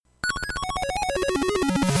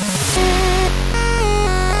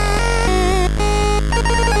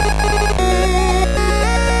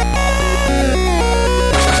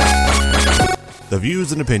The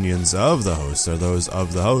views and opinions of the hosts are those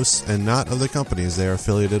of the hosts and not of the companies they are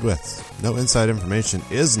affiliated with. No inside information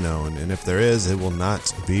is known, and if there is, it will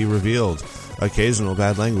not be revealed. Occasional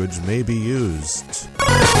bad language may be used.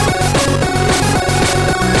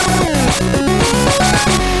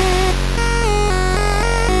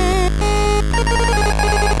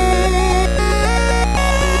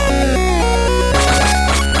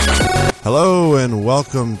 Hello and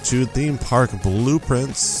welcome to Theme Park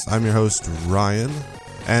Blueprints. I'm your host, Ryan,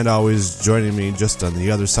 and always joining me just on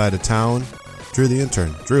the other side of town, Drew the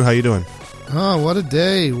intern. Drew, how you doing? Oh, what a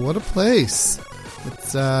day. What a place.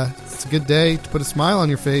 It's a good day to put a smile on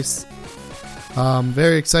your face.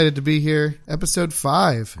 Very excited to be here. Episode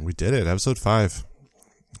 5. We did it, episode 5.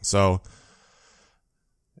 So,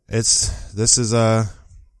 this is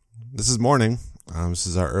morning. This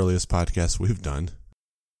is our earliest podcast we've done.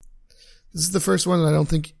 This is the first one that I don't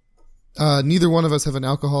think neither one of us have an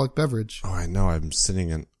alcoholic beverage. Oh, I know. I'm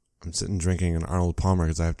sitting drinking an Arnold Palmer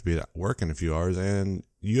because I have to be at work in a few hours, and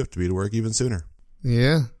you have to be to work even sooner.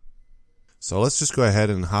 Yeah. So let's just go ahead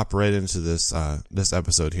and hop right into this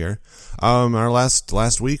episode here. Our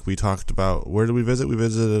last week we talked about, where did we visit? We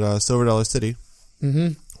visited Silver Dollar City.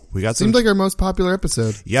 Mm-hmm. Seemed like our most popular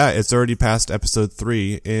episode. Yeah, it's already past episode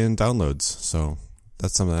 3 in downloads. So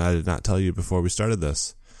that's something I did not tell you before we started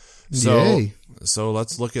this. So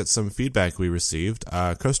let's look at some feedback we received.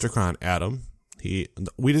 Coastercron Adam,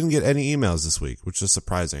 we didn't get any emails this week, which is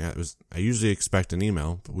surprising. I usually expect an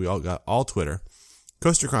email, but we all got all Twitter.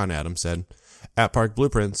 Coastercron Adam said, at Park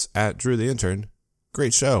Blueprints, at Drew the intern,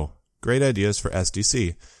 great show, great ideas for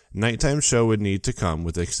SDC. Nighttime show would need to come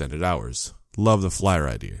with extended hours. Love the flyer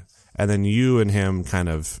idea. And then you and him kind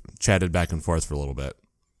of chatted back and forth for a little bit.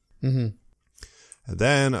 Mm-hmm. And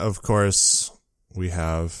then, of course, we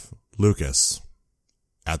have Lucas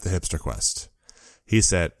at the Hipster Quest. He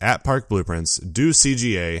said, at Park Blueprints, do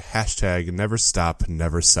CGA, hashtag never stop,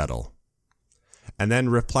 never settle. And then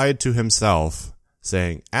replied to himself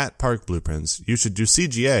saying, at Park Blueprints, you should do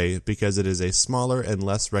CGA because it is a smaller and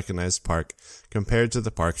less recognized park compared to the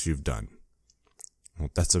parks you've done. Well,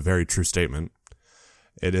 that's a very true statement.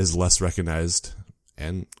 It is less recognized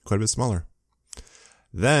and quite a bit smaller.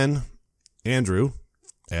 Then Andrew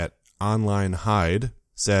at Online Hide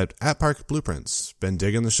said, at Park Blueprints, been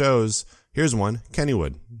digging the shows. Here's one,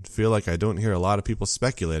 Kennywood. Feel like I don't hear a lot of people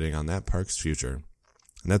speculating on that park's future.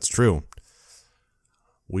 And that's true.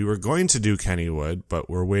 We were going to do Kennywood, but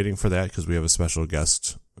we're waiting for that because we have a special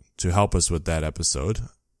guest to help us with that episode.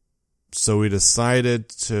 So we decided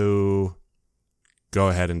to go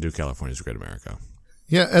ahead and do California's Great America.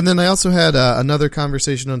 Yeah, and then I also had another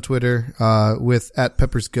conversation on Twitter with at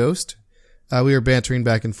Pepper's Ghost. We were bantering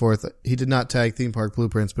back and forth. He did not tag Theme Park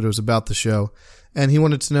Blueprints, but it was about the show. And he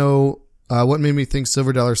wanted to know what made me think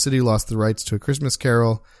Silver Dollar City lost the rights to A Christmas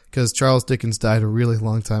Carol because Charles Dickens died a really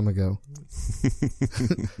long time ago.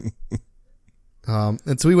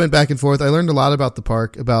 And so we went back and forth. I learned a lot about the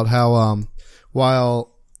park, about how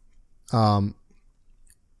while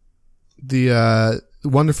the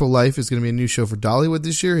Wonderful Life is going to be a new show for Dollywood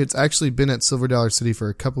this year, it's actually been at Silver Dollar City for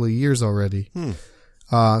a couple of years already.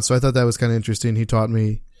 So I thought that was kind of interesting. He taught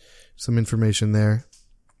me some information there.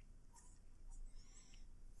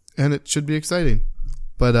 And it should be exciting.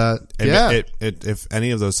 But, yeah. If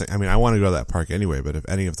any of those things, I mean, I want to go to that park anyway, but if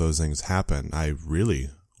any of those things happen, I really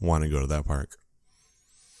want to go to that park.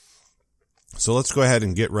 So let's go ahead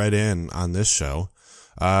and get right in on this show.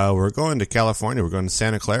 We're going to California. We're going to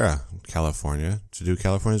Santa Clara, California, to do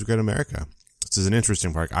California's Great America. This is an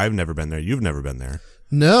interesting park. I've never been there. You've never been there.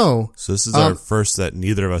 No. So this is our first that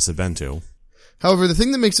neither of us have been to. However, the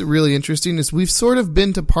thing that makes it really interesting is we've sort of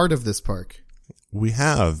been to part of this park. We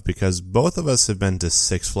have, because both of us have been to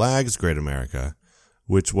Six Flags Great America,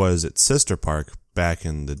 which was its sister park back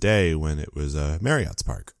in the day when it was Marriott's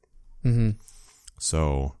park. Mm-hmm.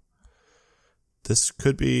 So this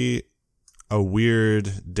could be a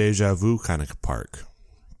weird deja vu kind of park.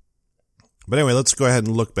 But anyway, let's go ahead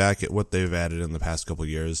and look back at what they've added in the past couple of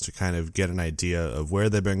years to kind of get an idea of where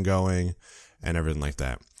they've been going and everything like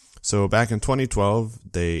that. So back in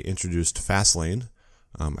 2012, they introduced Fastlane.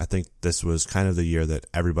 I think this was kind of the year that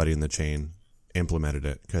everybody in the chain implemented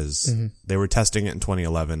it because they were testing it in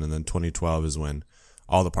 2011, and then 2012 is when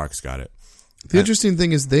all the parks got it. The interesting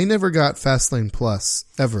thing is they never got Fastlane Plus,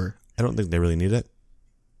 ever. I don't think they really need it.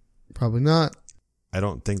 Probably not. I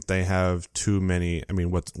don't think they have too many. I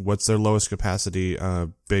mean, what's their lowest capacity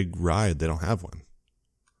big ride? They don't have one.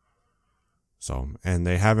 So, and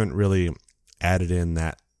they haven't really added in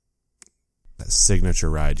that signature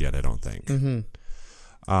ride yet, I don't think. Mm-hmm.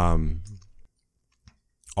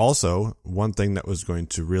 Also, one thing that was going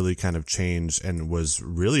to really kind of change and was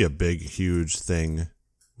really a big, huge thing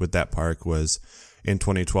with that park was in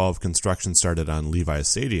 2012, construction started on Levi's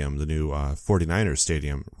Stadium, the new 49ers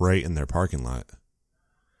stadium, right in their parking lot.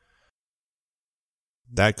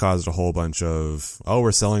 That caused a whole bunch of, oh,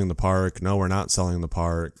 we're selling the park. No, we're not selling the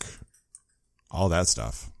park. All that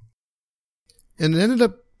stuff. And it ended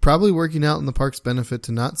up probably working out in the park's benefit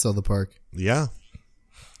to not sell the park. Yeah,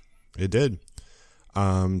 it did.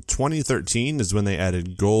 2013 is when they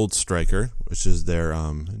added Gold Striker, which is their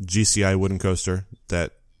GCI wooden coaster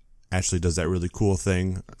that actually does that really cool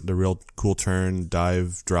thing, the real cool turn,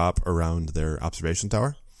 dive, drop around their observation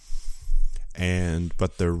tower.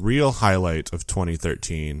 But the real highlight of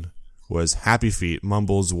 2013 was Happy Feet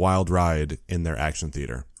Mumble's Wild Ride in their action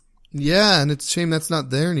theater. Yeah, and it's a shame that's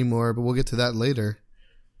not there anymore, but we'll get to that later.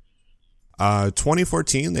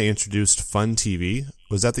 2014, they introduced Fun TV.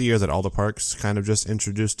 Was that the year that all the parks kind of just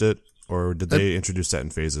introduced it, or did they introduce that in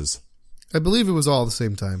phases? I believe it was all at the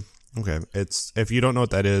same time. Okay. If you don't know what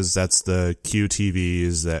that is, that's the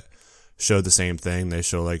QTVs that show the same thing. They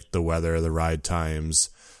show like the weather, the ride times,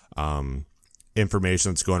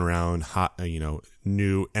 information that's going around,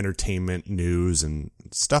 new entertainment news and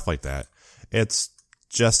stuff like that. It's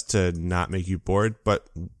just to not make you bored, but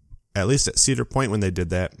at least at Cedar Point when they did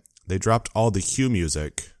that, they dropped all the Q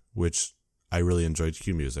music, which I really enjoyed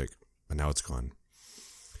Q music, but now it's gone.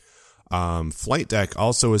 Flight Deck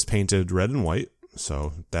also was painted red and white,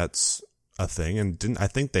 so that's a thing. And I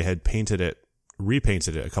think they had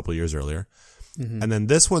repainted it a couple of years earlier. Mm-hmm. And then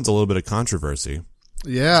this one's a little bit of controversy.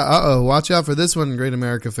 Yeah, watch out for this one, Great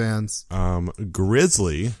America fans.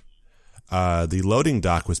 Grizzly, the loading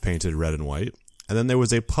dock was painted red and white. And then there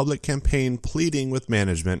was a public campaign pleading with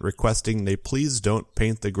management requesting they please don't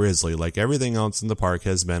paint the Grizzly like everything else in the park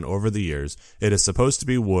has been over the years. It is supposed to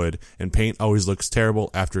be wood, and paint always looks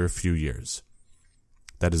terrible after a few years.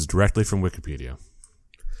 That is directly from Wikipedia.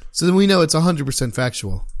 So then we know it's 100%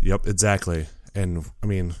 factual. Yep, exactly. And, I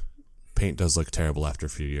mean, paint does look terrible after a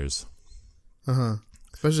few years. Uh-huh.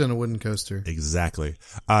 Especially on a wooden coaster. Exactly.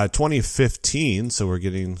 2015, so we're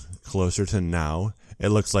getting closer to now. It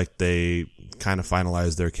looks like they kind of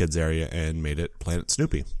finalized their kids area and made it Planet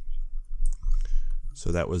Snoopy.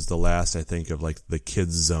 So that was the last, I think, of like the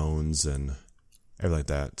kids zones and everything like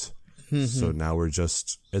that. Mm-hmm. So now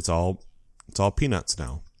it's all peanuts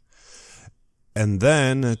now. And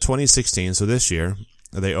then 2016, so this year,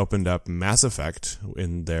 they opened up Mass Effect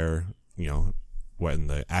in their, in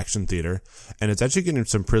the action theater, and it's actually getting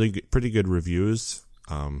some pretty good reviews.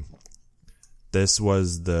 This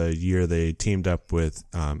was the year they teamed up with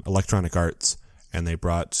Electronic Arts, and they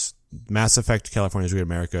brought Mass Effect to California's Great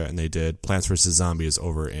America, and they did Plants vs. Zombies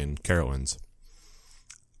over in Carowinds.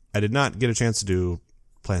 I did not get a chance to do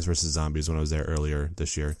Plants vs. Zombies when I was there earlier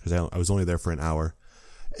this year, because I was only there for an hour.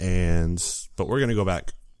 But we're going to go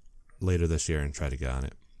back later this year and try to get on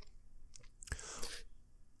it.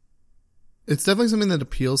 It's definitely something that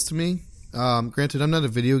appeals to me. Granted, I'm not a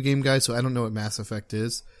video game guy, so I don't know what Mass Effect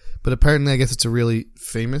is. But apparently, I guess it's a really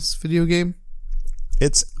famous video game.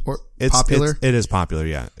 It's popular. It is popular,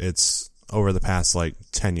 yeah. It's over the past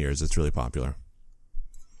 10 years. It's really popular.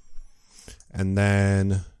 And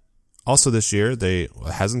then also this year, it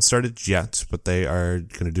hasn't started yet, but they are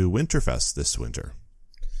going to do Winterfest this winter.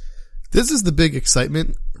 This is the big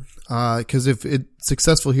excitement, because if it's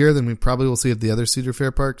successful here, then we probably will see it at the other Cedar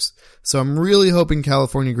Fair parks. So I'm really hoping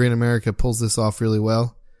California Great America pulls this off really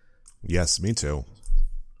well. Yes, me too.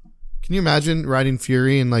 Can you imagine riding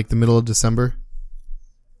Fury in the middle of December?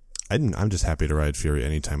 I'm just happy to ride Fury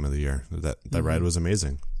any time of the year. That ride was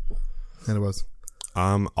amazing. And it was.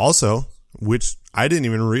 Also, which I didn't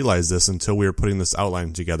even realize this until we were putting this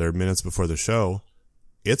outline together minutes before the show,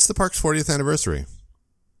 it's the park's 40th anniversary.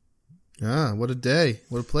 Ah, what a day.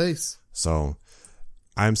 What a place. So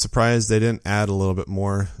I'm surprised they didn't add a little bit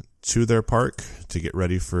more to their park to get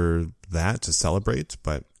ready for that, to celebrate,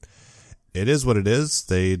 but it is what it is.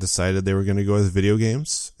 They decided they were going to go with video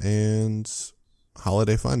games and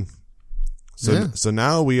holiday fun. So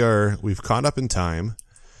now we've caught up in time,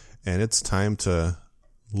 and it's time to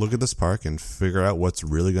look at this park and figure out what's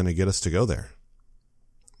really going to get us to go there.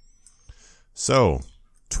 So,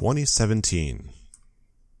 2017.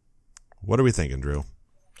 What are we thinking, Drew?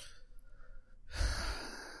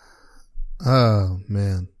 Oh,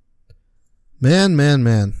 man.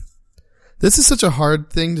 Man. This is such a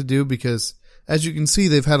hard thing to do because, as you can see,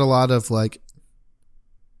 they've had a lot of,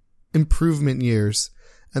 improvement years,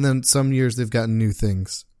 and then some years they've gotten new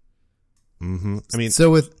things. Mm-hmm. I mean,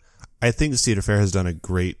 I think Cedar Fair has done a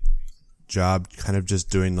great job kind of just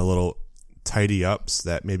doing the little tidy ups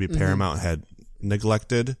that maybe Paramount had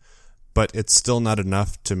neglected, but it's still not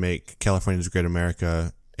enough to make California's Great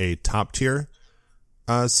America a top tier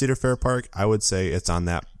Cedar Fair park. I would say it's on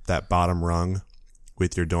that bottom rung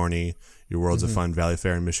with your Dorney, your Worlds of Fun, Valley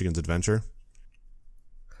Fair, and Michigan's Adventure.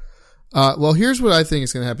 Well, here's what I think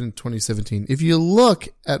is going to happen in 2017. If you look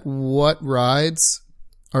at what rides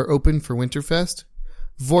are open for Winterfest,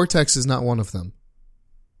 Vortex is not one of them.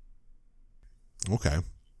 Okay.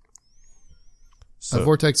 So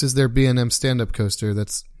Vortex is their B&M stand-up coaster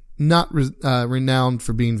that's not renowned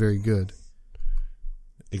for being very good.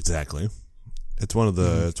 Exactly. It's one of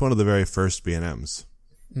the very first B&Ms.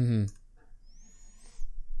 Mm-hmm.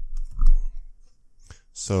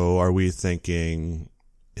 So are we thinking,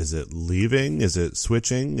 is it leaving? Is it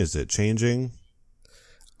switching? Is it changing?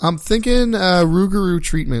 I'm thinking Rougarou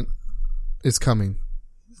treatment is coming.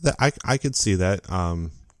 I could see that.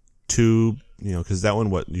 Two, because that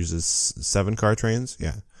one uses 7-car trains?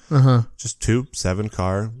 Yeah. Uh-huh. Just 2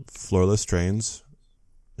 7-car floorless trains.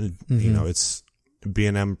 Mm-hmm. It's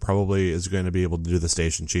B&M probably is going to be able to do the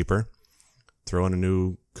station cheaper. Throw in a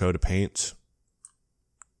new coat of paint.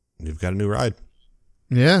 You've got a new ride.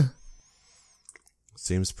 Yeah.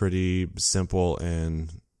 Seems pretty simple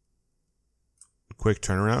and quick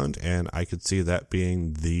turnaround, and I could see that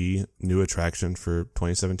being the new attraction for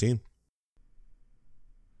 2017.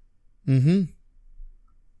 Mm-hmm.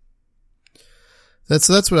 That's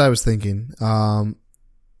what I was thinking.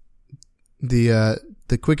 The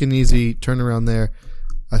quick and easy turnaround there.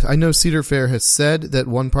 I know Cedar Fair has said that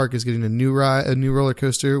one park is getting a new roller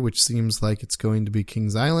coaster, which seems like it's going to be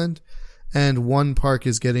Kings Island, and one park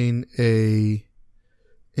is getting a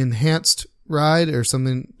enhanced ride or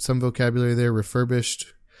something, some vocabulary there,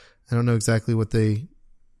 refurbished. I don't know exactly what they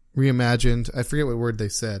reimagined. I forget what word they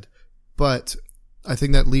said, but I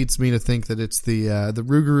think that leads me to think that it's the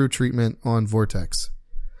Rougarou treatment on Vortex.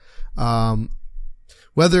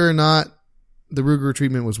 Whether or not the Rougarou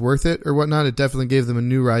treatment was worth it or whatnot, it definitely gave them a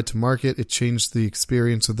new ride to market. It changed the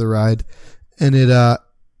experience of the ride, and it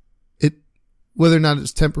whether or not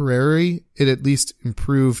it's temporary, it at least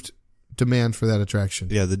improved demand for that attraction.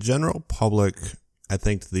 Yeah, the general public, I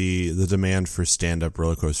think the demand for stand-up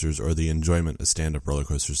roller coasters or the enjoyment of stand-up roller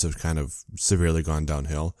coasters have kind of severely gone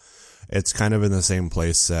downhill. It's kind of in the same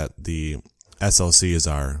place that the SLCs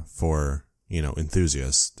are for,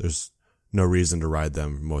 enthusiasts. There's no reason to ride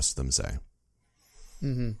them, most of them say.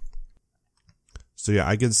 Mm-hmm. So yeah,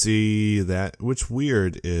 I could see that. Which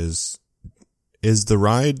weird is the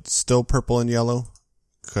ride still purple and yellow?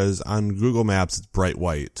 Because on Google Maps it's bright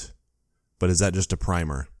white, but is that just a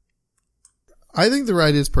primer? I think the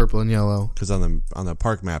ride is purple and yellow. Because on the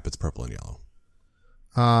park map it's purple and yellow.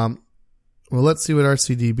 Well, let's see what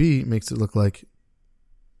RCDB makes it look like.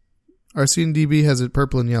 RCDB has it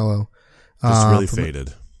purple and yellow. Just really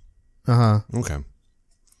faded. Uh-huh. Okay.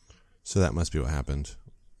 So that must be what happened.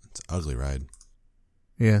 It's an ugly ride.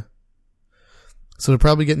 Yeah. So they'll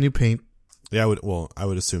probably get new paint. Yeah, I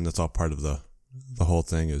would assume that's all part of the whole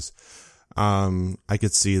thing is, I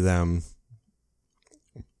could see them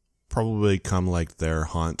probably come like their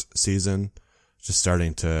haunt season, just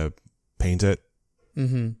starting to paint it.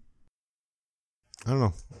 Mm-hmm. I don't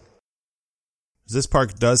know. This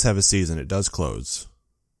park does have a season. It does close.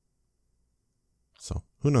 So,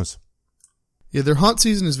 who knows? Yeah, their haunt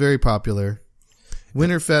season is very popular.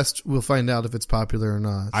 Winterfest, we'll find out if it's popular or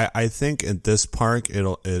not. I think at this park, it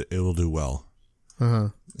will do well. Uh-huh.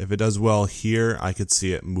 If it does well here, I could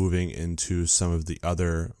see it moving into some of the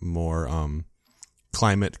other more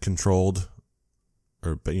climate controlled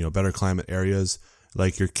or better climate areas.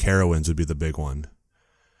 Like your Carowinds would be the big one.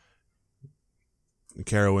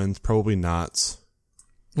 Carowinds, probably Knott's.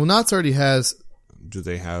 Well, Knott's already has. Do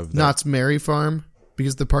they have that? Knott's Merry Farm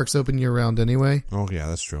because the park's open year round anyway. Oh yeah,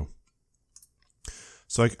 that's true.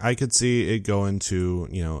 So I could see it going to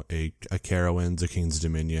a Carowinds, a King's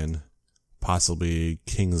Dominion, possibly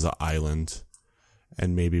King's Island,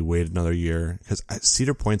 and maybe wait another year because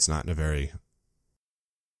Cedar Point's not in a very.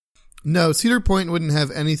 No, Cedar Point wouldn't have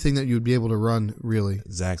anything that you would be able to run, really.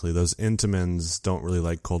 Exactly. Those Intamins don't really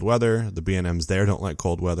like cold weather. The B&Ms there don't like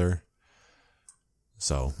cold weather.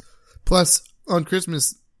 So. Plus, on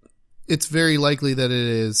Christmas, it's very likely that it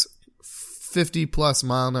is 50-plus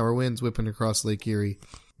mile-an-hour winds whipping across Lake Erie.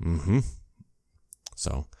 Mm-hmm.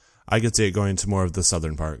 So, I could see it going to more of the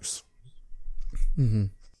southern parks. Mm-hmm.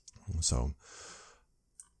 So.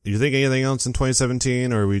 You think anything else in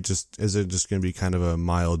 2017, or is it just going to be kind of a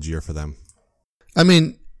mild year for them? I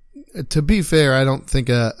mean, to be fair, I don't think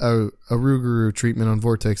a Rougarou treatment on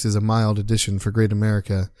Vortex is a mild addition for Great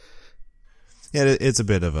America. Yeah, it's a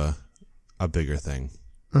bit of a bigger thing.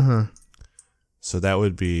 Uh-huh. So that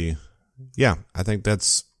would be, yeah, I think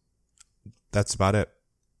that's about it.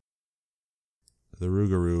 The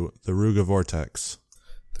Ruga Vortex.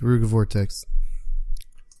 The Ruga Vortex.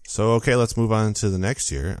 So, okay, let's move on to the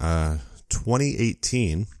next year.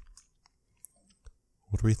 2018.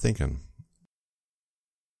 What are we thinking?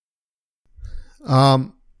 I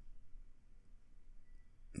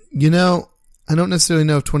don't necessarily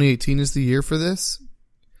know if 2018 is the year for this,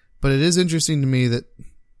 but it is interesting to me that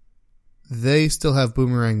they still have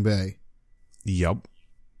Boomerang Bay. Yep.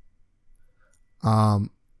 And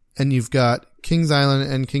you've got Kings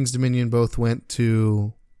Island and Kings Dominion both went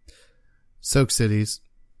to Soak Cities.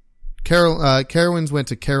 Carowinds went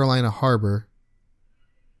to Carolina Harbor.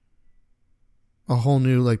 A whole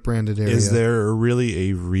new branded area. Is there really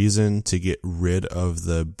a reason to get rid of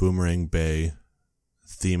the Boomerang Bay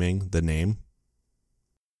theming, the name?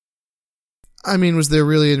 I mean, was there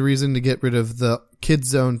really a reason to get rid of the Kids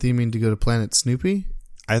Zone theming to go to Planet Snoopy?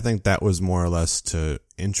 I think that was more or less to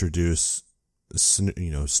introduce,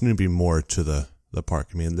 Snoopy more to the park.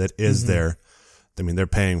 I mean, that is their. I mean, they're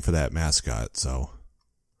paying for that mascot. So,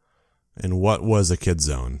 and what was a Kids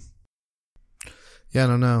Zone? Yeah, I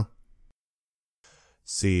don't know.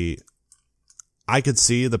 See, I could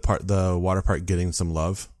see the water park getting some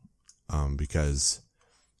love, because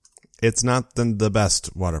it's not the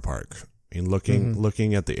best water park. I mean,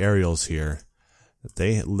 looking at the aerials here,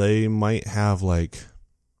 they might have a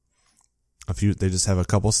few. They just have a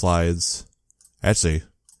couple slides. Actually,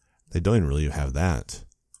 they don't even really have that.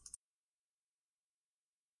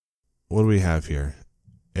 What do we have here?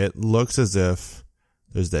 It looks as if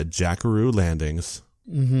there's that Jackaroo Landings.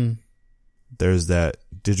 Mm-hmm. There's that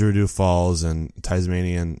Didgeridoo Falls and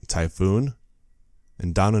Tasmanian Typhoon.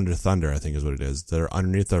 And Down Under Thunder, I think is what it is. They're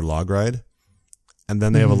underneath their log ride. And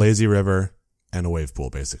then they have a lazy river and a wave pool,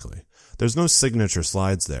 basically. There's no signature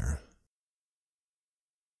slides there.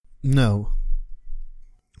 No.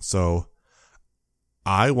 So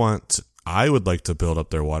I would like to build up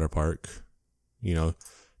their water park,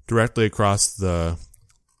 directly across with a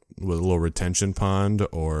little retention pond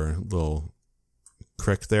or little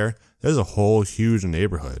creek there. There's a whole huge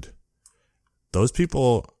neighborhood. Those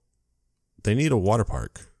people, they need a water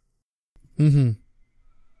park. Mm-hmm.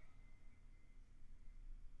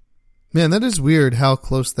 Man, that is weird how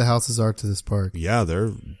close the houses are to this park. Yeah,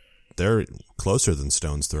 they're closer than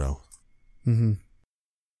stone's throw. Mm-hmm.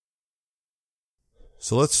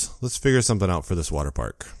 So let's figure something out for this water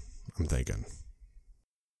park, I'm thinking.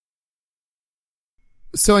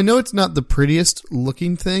 So I know it's not the prettiest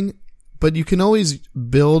looking thing, but you can always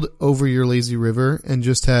build over your lazy river and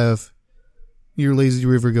just have your lazy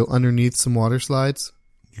river go underneath some water slides.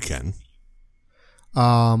 You can.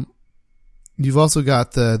 You've also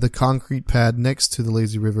got the concrete pad next to the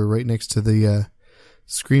lazy river, right next to the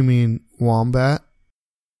Screaming Wombat.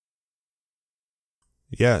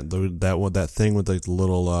 Yeah, that thing with the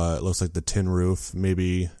little it looks like the tin roof.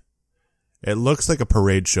 Maybe it looks like a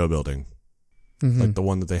parade show building, like the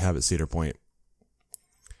one that they have at Cedar Point.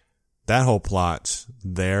 That whole plot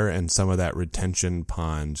there and some of that retention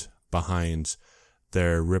pond behind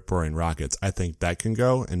their rip-roaring rockets, I think that can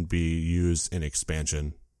go and be used in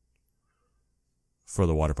expansion for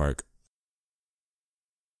the water park.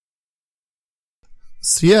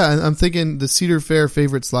 So yeah, I'm thinking the Cedar Fair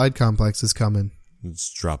favorite slide complex is coming.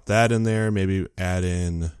 Let's drop that in there. Maybe add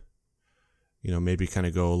in, maybe kind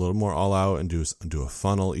of go a little more all out and do a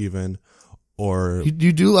funnel even. Or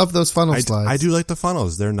you do love those funnel slides. I do like the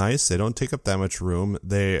funnels. They're nice. They don't take up that much room.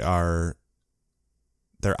 They're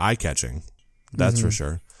eye catching. That's for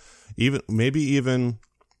sure. Even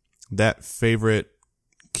that favorite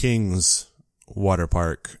Kings water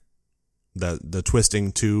park, the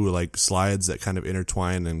twisting two slides that kind of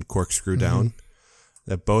intertwine and corkscrew down,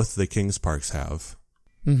 that both the Kings parks have.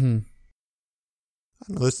 Mm-hmm. I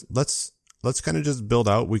don't know, let's kind of just build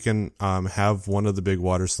out. We can have one of the big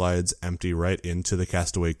water slides empty right into the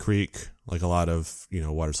Castaway Creek, like a lot of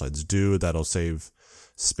water slides do. That'll save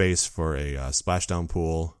space for a splashdown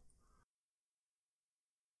pool.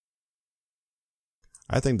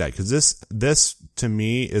 I think that because this to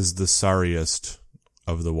me is the sorriest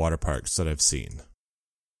of the water parks that I've seen.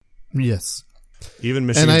 Yes, even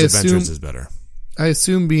Michigan's Adventures is better. I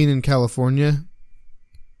assume being in California,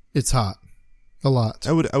 it's hot. A lot.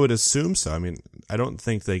 I would assume so. I mean, I don't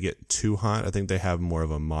think they get too hot. I think they have more of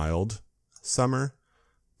a mild summer.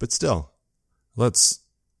 But still, let's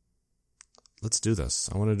do this.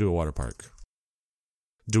 I want to do a water park.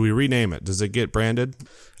 Do we rename it? Does it get branded?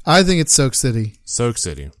 I think it's Soak City. Soak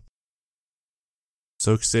City.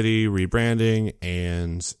 Soak City rebranding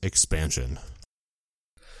and expansion.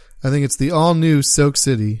 I think it's the all-new Soak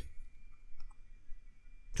City.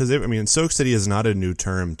 because I mean, Soak City is not a new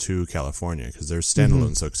term to California because there's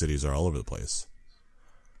standalone Soak Cities are all over the place.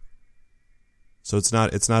 So it's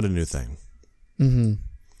not a new thing. Mm-hmm.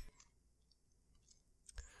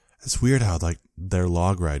 It's weird how like their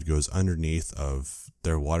log ride goes underneath of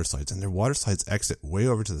their water slides, and their water slides exit way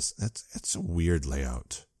over to this. It's a weird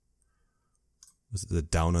layout. Was it the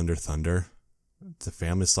Down Under Thunder? It's a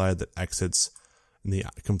family slide that exits in the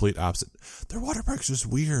complete opposite. Their water park's just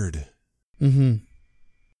weird. Mm-hmm.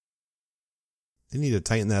 They need to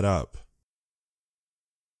tighten that up.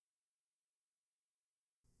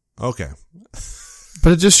 Okay.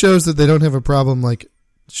 But it just shows that they don't have a problem like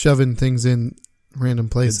shoving things in random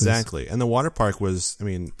places. Exactly. And the water park was, I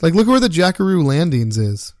mean... Like, look where the Jackaroo Landings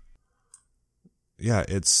is. Yeah,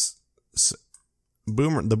 it's...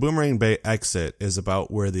 the Boomerang Bay exit is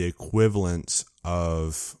about where the equivalent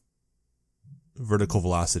of vertical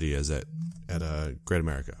velocity is at Great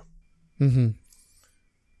America. Mm-hmm.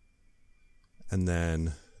 And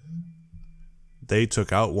then they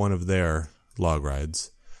took out one of their log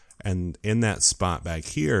rides. And in that spot back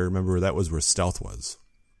here, remember, that was where Stealth was.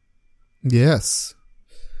 Yes.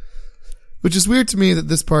 Which is weird to me that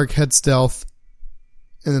this park had Stealth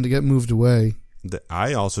and then to get moved away.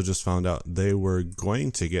 I also just found out they were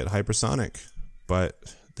going to get Hypersonic,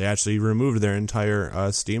 but they actually removed their entire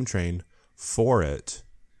steam train for it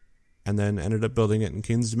and then ended up building it in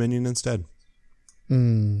King's Dominion instead.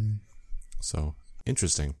 So,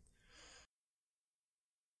 interesting.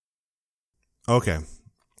 Okay.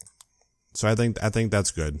 So I think that's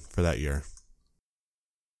good for that year.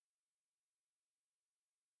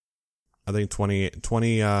 I think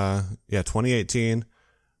 2018,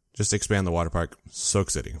 just expand the water park, Soak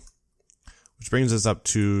City. Which brings us up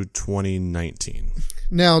to 2019.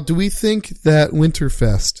 Now, do we think that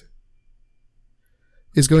Winterfest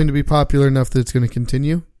is going to be popular enough that it's going to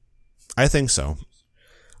continue? I think so.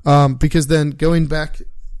 Because then going back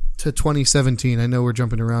to 2017, I know we're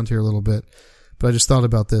jumping around here a little bit, but I just thought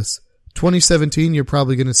about this. 2017, you're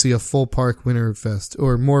probably going to see a full park Winterfest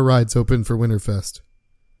or more rides open for Winterfest.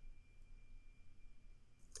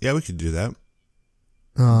 Yeah, we could do that.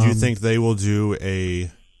 Do you think they will do a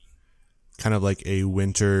kind of like a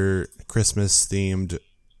winter Christmas themed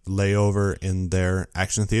layover in their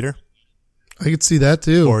action theater? I could see that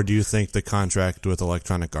too. Or do you think the contract with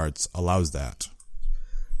Electronic Arts allows that?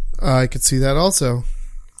 I could see that also.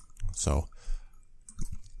 So,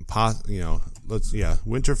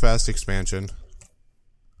 Winterfest expansion.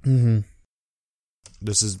 Mm-hmm.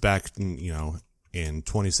 This is back in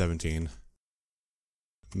 2017.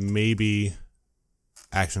 Maybe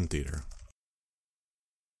action theater.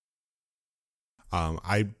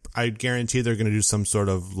 I guarantee they're going to do some sort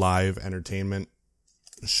of live entertainment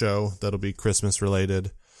show that'll be Christmas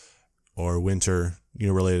related or winter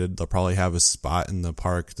related. They'll probably have a spot in the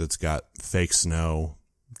park that's got fake snow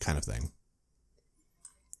kind of thing.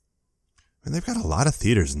 And they've got a lot of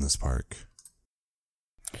theaters in this park.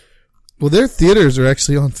 Well, their theaters are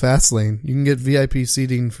actually on Fastlane. You can get VIP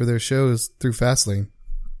seating for their shows through Fastlane.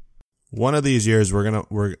 One of these years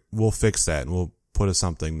we'll fix that and we'll put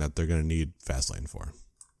something that they're going to need Fastlane for.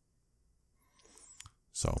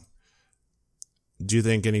 So, do you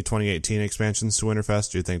think any 2018 expansions to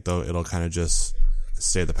Winterfest? Do you think though it'll kind of just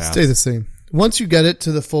stay the path? Stay the same. Once you get it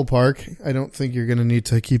to the full park, I don't think you're going to need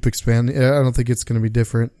to keep expanding. I don't think it's going to be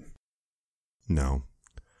different. No.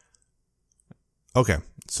 Okay,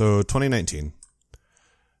 so 2019.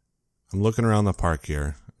 I'm looking around the park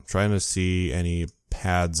here. I'm trying to see any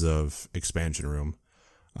pads of expansion room.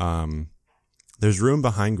 There's room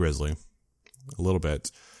behind Grizzly, a little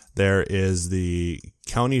bit. There is the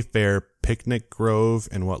County Fair Picnic Grove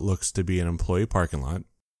and what looks to be an employee parking lot.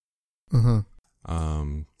 Uh-huh.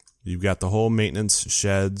 You've got the whole maintenance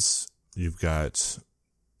sheds. You've got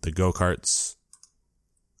the go-karts.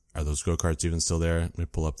 Are those go-karts even still there? Let me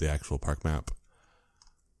pull up the actual park map.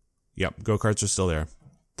 Yep, go-karts are still there.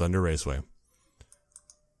 Thunder Raceway.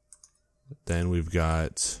 Then we've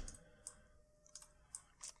got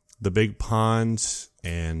the big pond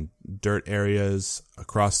and dirt areas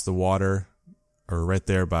across the water, or right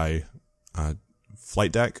there by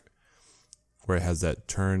Flight Deck, where it has that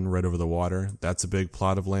turn right over the water. That's a big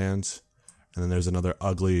plot of land. And then there's another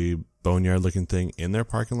ugly boneyard-looking thing in their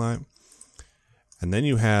parking lot. And then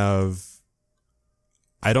you have...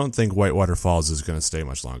 I don't think Whitewater Falls is going to stay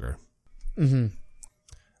much longer. Mm-hmm.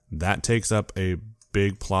 That takes up a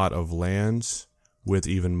big plot of land with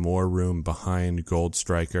even more room behind Gold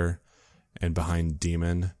Striker and behind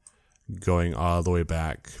Demon, going all the way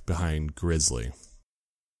back behind Grizzly.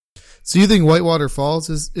 So you think Whitewater Falls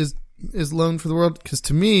is loaned for the world? Because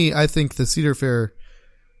to me, I think the Cedar Fair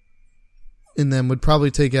in them would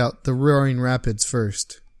probably take out the Roaring Rapids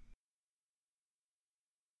first.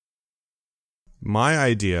 My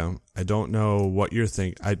idea, I don't know what you're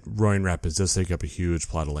thinking. Roaring Rapids does take up a huge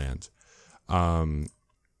plot of land. Wow,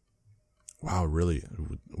 really?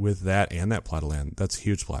 With that and that plot of land, that's a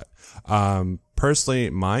huge plot. Personally,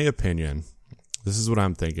 my opinion, this is what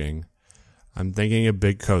I'm thinking. I'm thinking a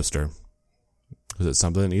big coaster. Is it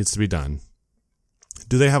something that needs to be done?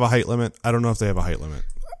 Do they have a height limit? I don't know if they have a height limit.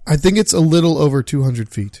 I think it's a little over 200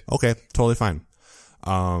 feet. Okay, totally fine.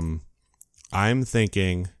 I'm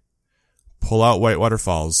thinking pull out Whitewater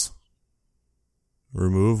Falls,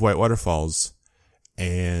 remove Whitewater Falls,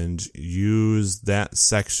 and use that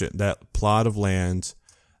section, that plot of land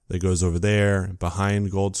that goes over there,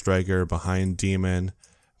 behind Gold Striker, behind Demon,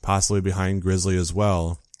 possibly behind Grizzly as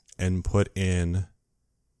well, and put in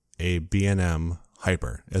a B&M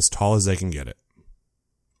Hyper, as tall as they can get it.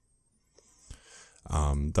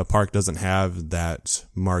 The park doesn't have that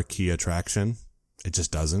marquee attraction. It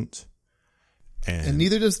just doesn't. And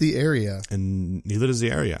neither does the area. And neither does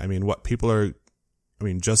the area. I mean,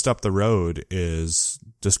 just up the road is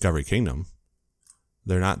Discovery Kingdom.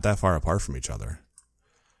 They're not that far apart from each other.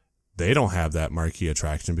 They don't have that marquee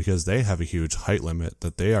attraction because they have a huge height limit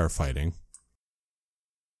that they are fighting.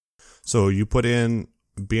 So you put in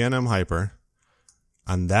B&M Hyper.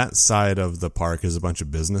 On that side of the park is a bunch of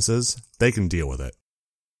businesses. They can deal with it.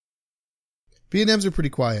 B&Ms are pretty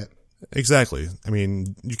quiet. Exactly. I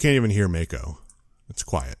mean, you can't even hear Mako. It's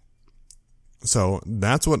quiet. So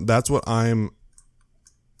that's what I'm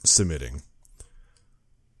submitting.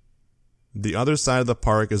 The other side of the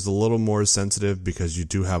park is a little more sensitive because you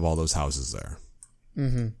do have all those houses there.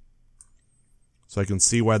 Mm-hmm. So I can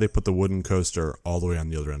see why they put the wooden coaster all the way on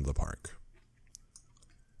the other end of the park.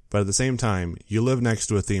 But at the same time, you live next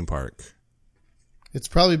to a theme park. It's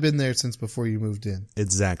probably been there since before you moved in.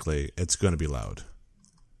 Exactly. It's going to be loud.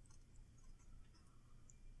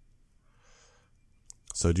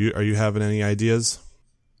 So are you having any ideas?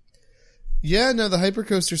 Yeah, no, the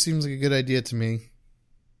hypercoaster seems like a good idea to me.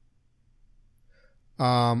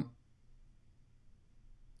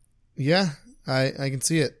 Yeah, I can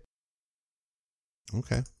see it.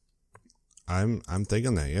 Okay. I'm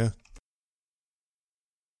thinking that, yeah.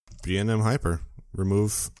 B&M Hyper.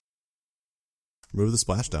 Remove the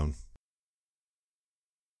splashdown.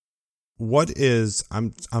 What is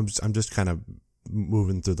I'm just kind of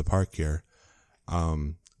moving through the park here.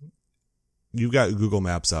 You've got Google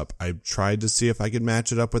Maps up. I tried to see if I could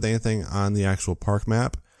match it up with anything on the actual park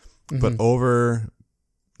map, but over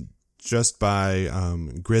just by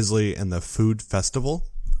Grizzly and the Food Festival,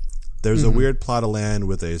 there's a weird plot of land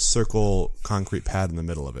with a circle concrete pad in the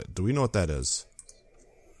middle of it. Do we know what that is?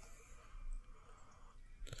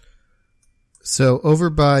 So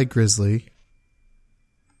over by Grizzly.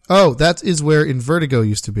 Oh, that is where Invertigo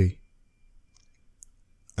used to be.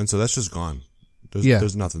 And so that's just gone.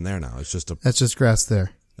 There's nothing there now. That's just grass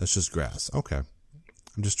there. That's just grass. Okay.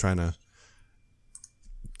 I'm just trying to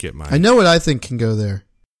get my... I know what I think can go there.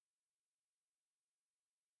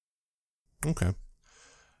 Okay.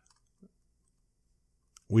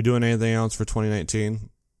 We doing anything else for 2019?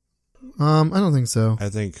 I don't think so. I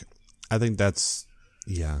think that's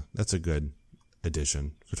a good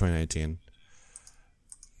addition for 2019.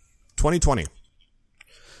 2020.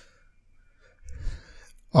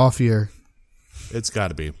 Off year. It's got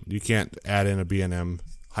to be. You can't add in a B&M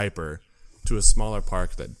Hyper to a smaller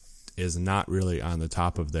park that is not really on the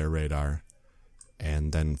top of their radar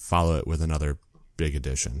and then follow it with another big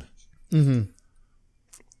addition. Mm-hmm.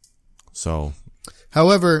 So,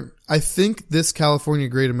 however, I think this California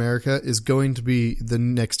Great America is going to be the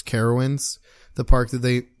next Carowinds, the park that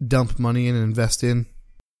they dump money in and invest in.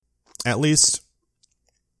 At least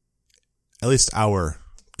our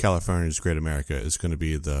California's Great America is going to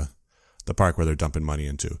be the park where they're dumping money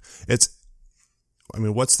into.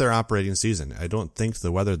 What's their operating season? I don't think the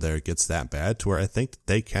weather there gets that bad to where I think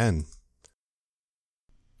they can.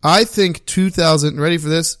 I think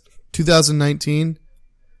 2019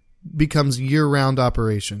 becomes year-round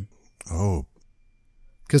operation. Oh.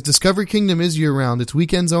 Because Discovery Kingdom is year-round. It's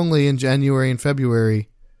weekends only in January and February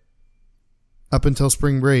up until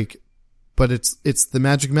spring break. But it's the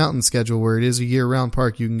Magic Mountain schedule where it is a year-round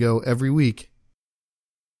park. You can go every week.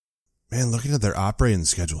 Man, looking at their operating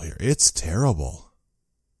schedule here, it's terrible.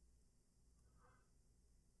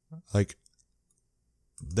 Like,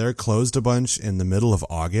 they're closed a bunch in the middle of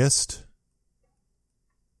August.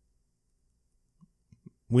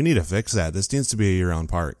 We need to fix that. This needs to be a year-round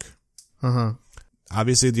park. Uh-huh.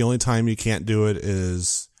 Obviously, the only time you can't do it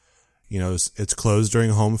is it's closed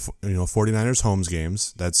during 49ers homes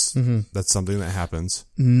games. That's something that happens.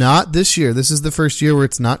 Not this year. This is the first year where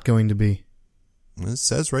it's not going to be. It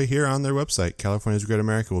says right here on their website, California's Great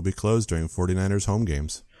America will be closed during 49ers home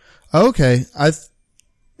games. Okay.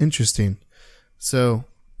 Interesting. So,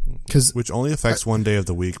 which only affects one day of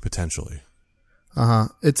the week potentially.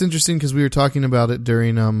 It's interesting because we were talking about it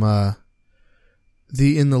during the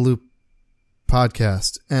In the Loop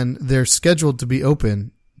podcast, and they're scheduled to be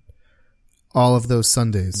open all of those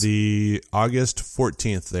Sundays. The August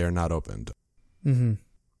 14th, they are not opened. Mm-hmm.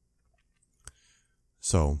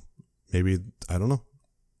 So maybe, I don't know.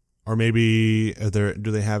 Or maybe do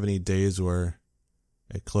they have any days where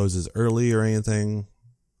it closes early or anything?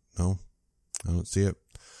 No, I don't see it.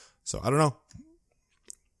 So I don't know.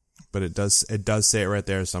 But it does say it right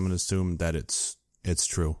there, so I'm going to assume that it's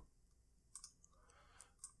true.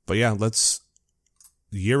 But yeah, let's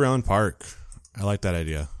year-round park. I like that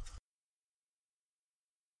idea.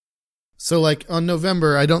 So, like, on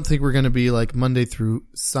November, I don't think we're going to be, like, Monday through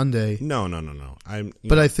Sunday. No.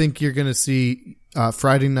 I think you're going to see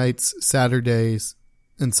Friday nights, Saturdays,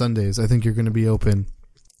 and Sundays. I think you're going to be open.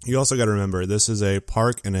 You also got to remember, this is a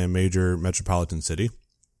park in a major metropolitan city.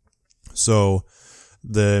 So,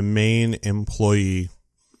 the main employee,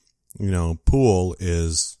 pool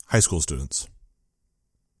is high school students.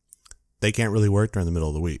 They can't really work during the middle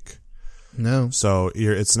of the week. No. So,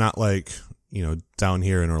 it's not like... down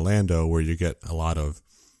here in Orlando where you get a lot of,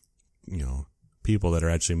 people that are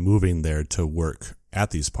actually moving there to work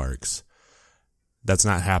at these parks. That's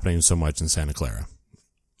not happening so much in Santa Clara.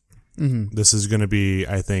 Mm-hmm. This is going to be,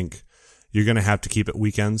 I think, you're going to have to keep it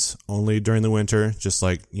weekends only during the winter, just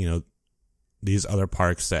like, these other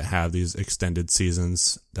parks that have these extended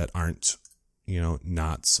seasons that aren't,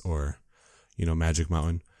 Knott's or, Magic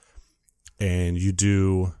Mountain. And you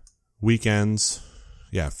do weekends.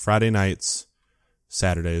 Yeah, Friday nights,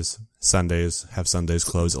 Saturdays, Sundays, have Sundays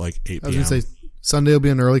closed at like 8 p.m. I was going to say, Sunday will be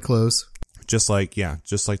an early close. Just like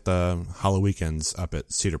the Halloween weekends up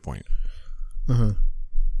at Cedar Point. Uh-huh.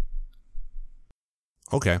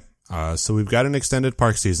 Okay, so we've got an extended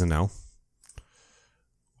park season now.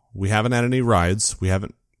 We haven't had any rides. We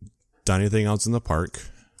haven't done anything else in the park.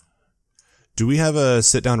 Do we have a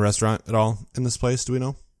sit-down restaurant at all in this place? Do we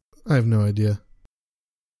know? I have no idea.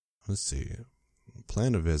 Let's see.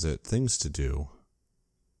 Plan to visit, things to do,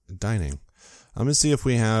 dining. I'm going to see if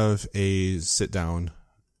we have a sit-down.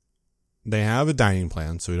 They have a dining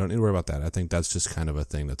plan, so we don't need to worry about that. I think that's just kind of a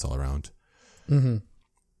thing that's all around. Mm-hmm.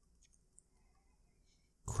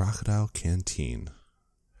 Crocodile Canteen.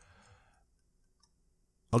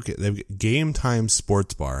 Okay, they've got Game Time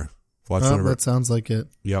Sports Bar. That sounds like it.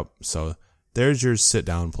 Yep, so there's your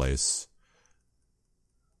sit-down place.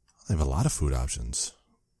 They have a lot of food options.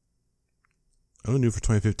 Oh, new for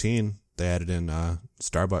 2015, they added in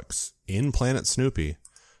Starbucks in Planet Snoopy.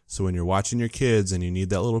 So when you're watching your kids and you need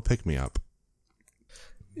that little pick-me-up,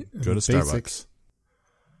 go to Starbucks.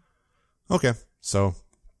 Okay, so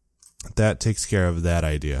that takes care of that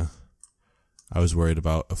idea. I was worried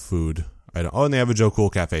about a food item. Oh, and they have a Joe Cool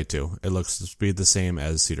Cafe, too. It looks to be the same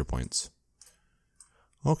as Cedar Point's.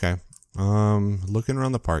 Okay, looking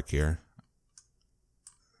around the park here.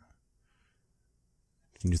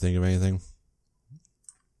 Can you think of anything?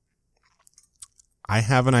 I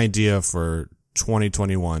have an idea for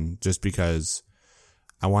 2021 just because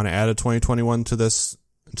I want to add a 2021 to this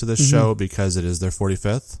show because it is their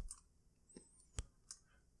 45th.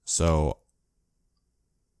 So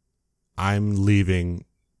I'm leaving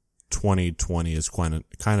 2020 as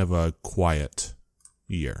kind of a quiet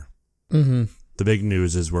year. Mm-hmm. The big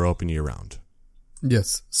news is we're open year round.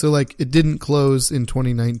 Yes. So like it didn't close in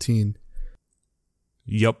 2019.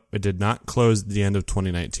 Yep, it did not close at the end of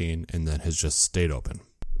 2019 and then has just stayed open.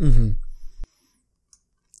 Mm-hmm.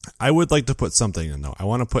 I would like to put something in, though. I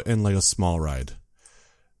want to put in like a small ride.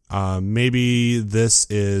 Maybe this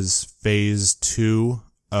is phase 2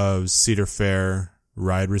 of Cedar Fair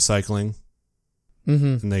ride recycling.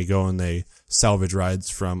 Mm-hmm. And they go and they salvage rides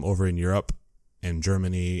from over in Europe and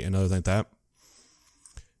Germany and other like that.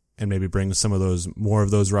 And maybe bring more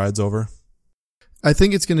of those rides over. I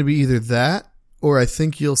think it's going to be either that, or I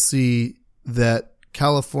think you'll see that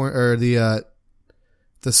California or the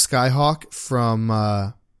Skyhawk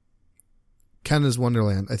from Canada's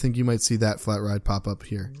Wonderland. I think you might see that flat ride pop up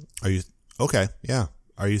here. Are you okay? Yeah.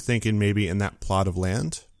 Are you thinking maybe in that plot of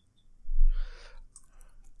land?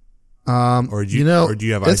 Or do you have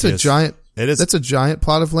ideas? That's a giant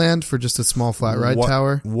plot of land for just a small flat ride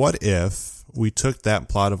tower. What if we took that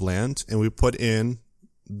plot of land and we put in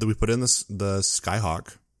the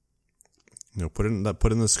Skyhawk, put in the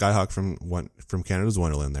Skyhawk from Canada's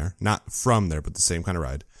Wonderland there, not from there, but the same kind of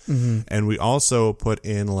ride. Mm-hmm. And we also put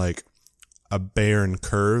in like a Bayern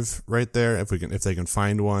Curve right there if they can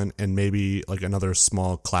find one, and maybe like another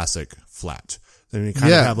small classic flat. Then you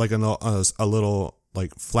kind of have like a little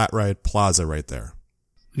like flat ride plaza right there.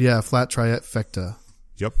 Yeah, flat trifecta.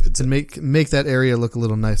 Yep, and make that area look a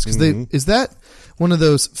little nice because is that one of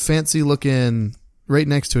those fancy looking right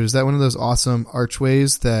next to it? Is that one of those awesome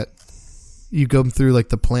archways that you go through like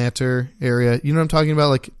the planter area? You know what I'm talking about?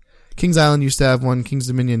 Like Kings Island used to have one. Kings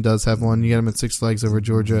Dominion does have one. You got them at Six Flags over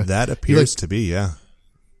Georgia. That appears to be, yeah.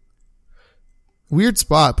 Weird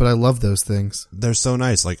spot, but I love those things. They're so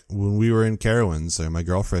nice. Like when we were in Carowinds, my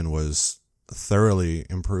girlfriend was thoroughly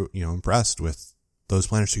impressed with those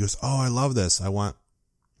planters. She goes, "Oh, I love this. I want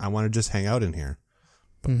to just hang out in here."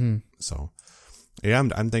 Mm-hmm. So, yeah,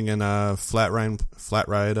 I'm thinking flat ride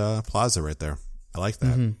plaza right there. I like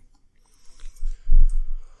that. Mm-hmm.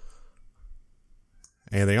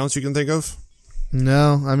 Anything else you can think of?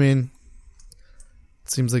 No, I mean,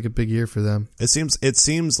 it seems like a big year for them. It seems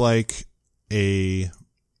like it's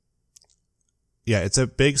a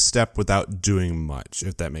big step without doing much,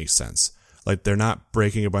 if that makes sense. Like they're not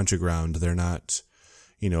breaking a bunch of ground. They're not,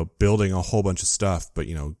 building a whole bunch of stuff, but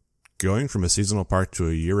going from a seasonal park to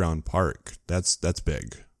a year-round park, that's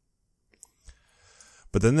big.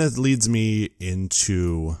 But then that leads me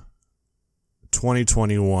into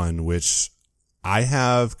 2021, which I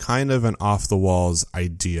have kind of an off-the-walls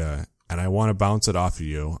idea, and I want to bounce it off of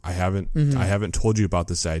you. I haven't told you about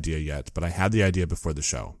this idea yet, but I had the idea before the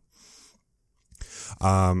show.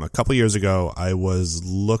 A couple years ago, I was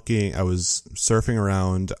surfing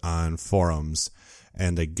around on forums,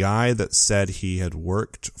 and a guy that said he had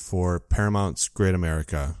worked for Paramount's Great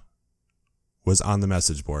America was on the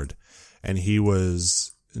message board, and he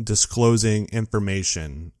was disclosing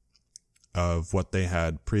information of what they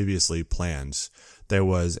had previously planned. There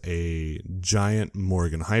was a giant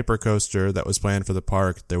Morgan hypercoaster that was planned for the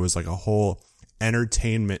park. There was like a whole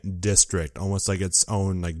entertainment district, almost like its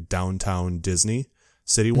own like downtown Disney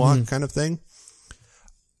City Walk kind of thing.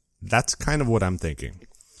 That's kind of what I'm thinking.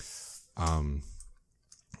 I'm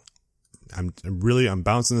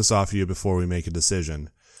bouncing this off you before we make a decision.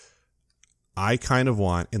 I kind of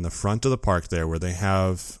want in the front of the park there where they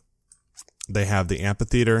have the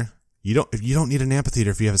amphitheater. You don't need an amphitheater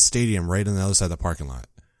if you have a stadium right on the other side of the parking lot.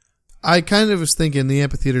 I kind of was thinking the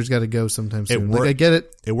amphitheater's got to go sometime soon. I get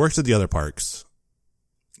it. It works at the other parks.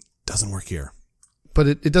 Doesn't work here. But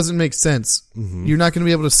it doesn't make sense. Mm-hmm. You're not going to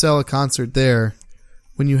be able to sell a concert there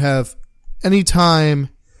when you have any time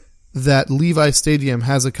that Levi Stadium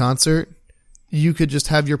has a concert, you could just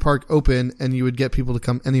have your park open and you would get people to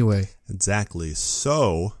come anyway. Exactly.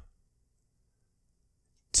 So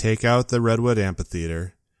take out the Redwood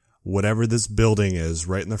Amphitheater. Whatever this building is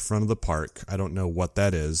right in the front of the park. I don't know what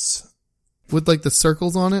that is. With like the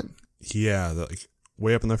circles on it? Yeah,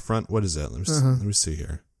 way up in the front. What is that? Let me see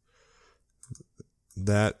here.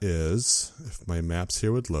 That is, if my maps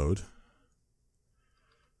here would load.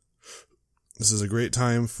 This is a great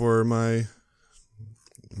time for my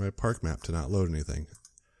park map to not load anything.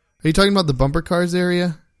 Are you talking about the bumper cars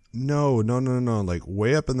area? No. Like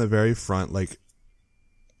way up in the very front, like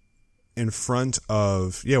in front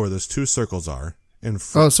of, where those two circles are.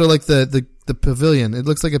 Oh, so like the pavilion. It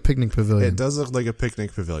looks like a picnic pavilion. It does look like a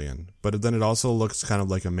picnic pavilion, but then it also looks kind of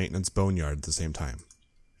like a maintenance boneyard at the same time.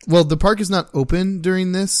 Well, the park is not open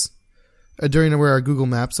during this, during where our Google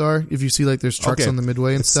Maps are. If you see like there's trucks on the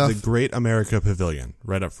midway and stuff. It's the Great America Pavilion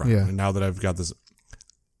right up front. Yeah. And now that I've got this,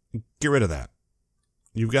 get rid of that.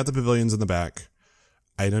 You've got the pavilions in the back.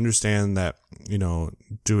 I understand that,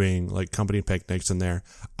 doing like company picnics in there.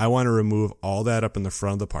 I want to remove all that up in the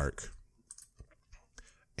front of the park.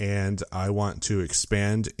 And I want to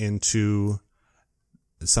expand into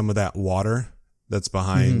some of that water that's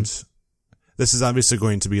behind. Mm-hmm. This is obviously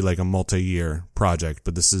going to be like a multi-year project,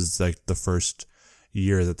 but this is like the first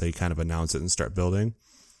year that they kind of announce it and start building.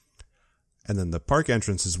 And then the park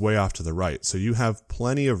entrance is way off to the right. So you have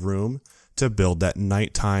plenty of room to build that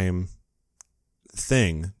nighttime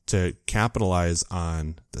thing to capitalize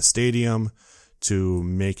on the stadium, to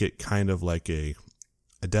make it kind of like a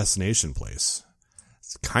destination place.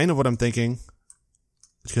 It's kind of what I'm thinking,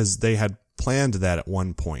 because they had planned that at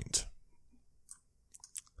one point.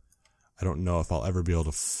 I don't know if I'll ever be able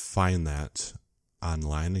to find that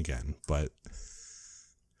online again, but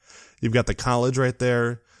you've got the college right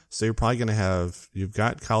there. So you're probably going to you've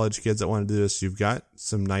got college kids that want to do this. You've got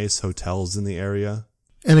some nice hotels in the area.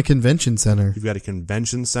 And a convention center. You've got a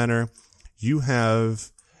convention center. You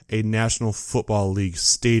have a National Football League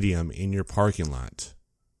stadium in your parking lot.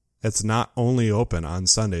 It's not only open on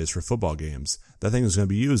Sundays for football games. That thing is going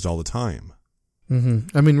to be used all the time.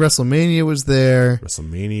 Mm-hmm. I mean, WrestleMania was there.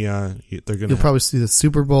 You'll probably see the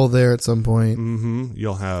Super Bowl there at some point. Mm-hmm.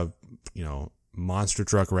 You'll have, monster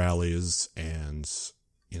truck rallies and,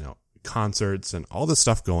 concerts and all this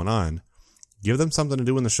stuff going on. Give them something to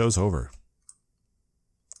do when the show's over.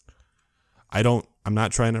 I'm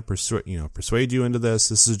not trying to persuade you into this.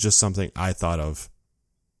 This is just something I thought of.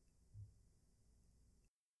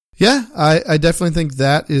 Yeah, I definitely think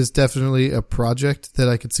that is definitely a project that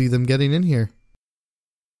I could see them getting in here.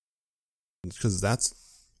 Because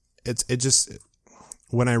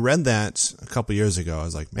when I read that a couple years ago, I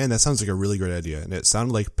was like, man, that sounds like a really great idea. And it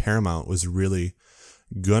sounded like Paramount was really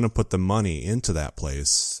going to put the money into that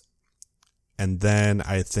place. And then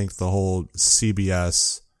I think the whole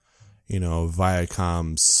CBS,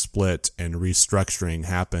 Viacom split and restructuring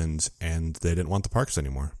happened, and they didn't want the parks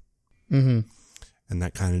anymore. Mm-hmm. And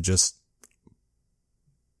that kind of just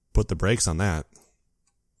put the brakes on that.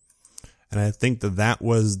 And I think that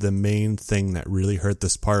was the main thing that really hurt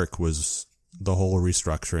this park was the whole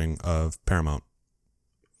restructuring of Paramount.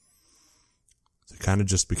 It kind of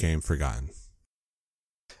just became forgotten.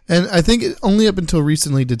 And I think only up until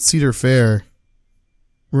recently did Cedar Fair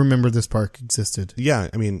remember this park existed. Yeah,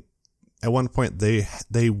 I mean, at one point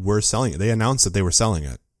they were selling it. They announced that they were selling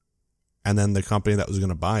it. And then the company that was going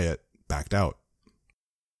to buy it backed out.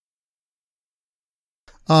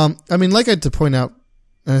 I mean, like I had to point out,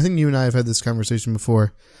 and I think you and I have had this conversation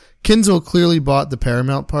before, Kinzel clearly bought the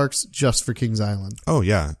Paramount parks just for Kings Island. Oh,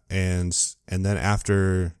 yeah. And then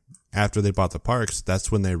after they bought the parks,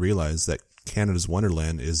 that's when they realized that Canada's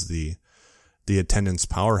Wonderland is the attendance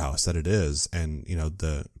powerhouse that it is, and,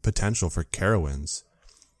 the potential for Carowinds.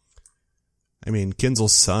 I mean,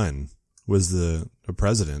 Kinzel's son was the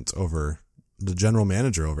president the general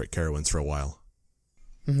manager over at Carowinds for a while.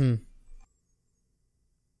 Mm-hmm.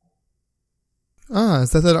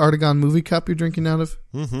 Is that Artagon movie cup you're drinking out of?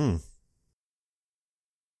 Mm-hmm.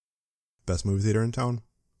 Best movie theater in town.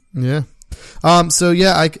 Yeah. So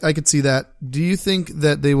yeah, I could see that. Do you think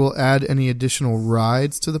that they will add any additional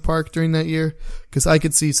rides to the park during that year? Because I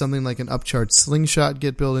could see something like an upcharged slingshot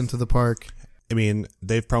get built into the park. I mean,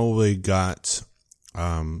 they've probably got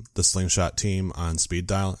the slingshot team on speed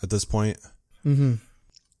dial at this point. Mm-hmm.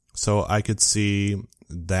 So I could see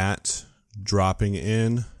that dropping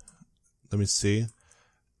in. Let me see.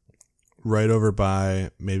 Right over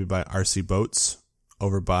by RC Boats,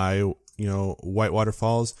 over by, Whitewater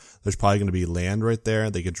Falls. There's probably going to be land right there.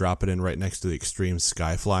 They could drop it in right next to the Extreme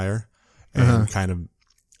Sky Flyer and kind of,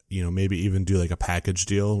 maybe even do like a package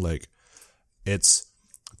deal. Like it's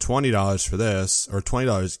 $20 for this or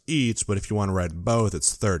 $20 each, but if you want to ride both,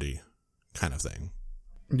 it's $30 kind of thing.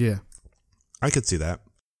 Yeah. I could see that.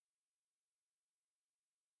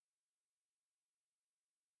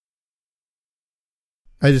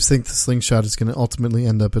 I just think the slingshot is going to ultimately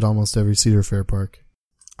end up at almost every Cedar Fair park.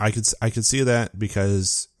 I could see that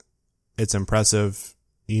because it's impressive.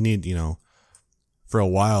 You need, for a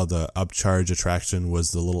while the upcharge attraction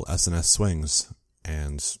was the little S&S swings,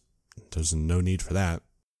 and there's no need for that.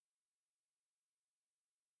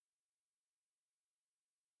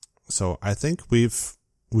 So I think we've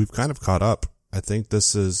kind of caught up. I think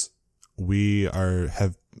we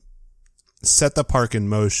have set the park in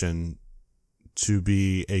motion to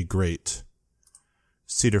be a great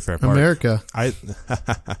Cedar Fair park. America. I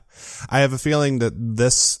have a feeling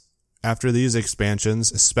that after these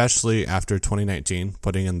expansions, especially after 2019,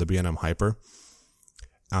 putting in the B&M Hyper,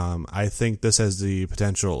 I think this has the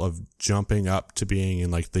potential of jumping up to being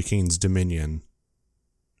in like the King's Dominion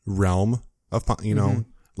realm of,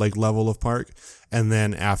 like level of park. And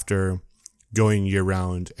then after going year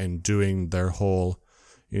round and doing their whole,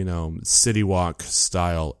 City Walk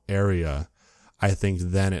style area, I think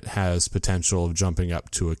then it has potential of jumping up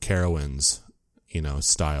to a Carowinds,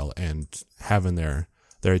 style and having their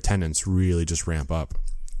attendance really just ramp up.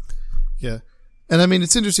 Yeah. And I mean,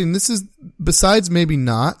 it's interesting. This is, besides maybe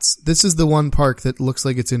Knott's, this is the one park that looks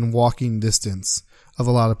like it's in walking distance of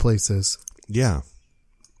a lot of places. Yeah.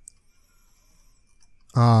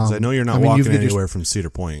 'Cause I know you're not walking anywhere from Cedar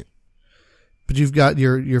Point. But you've got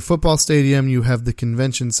your football stadium, you have the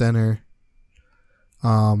convention center,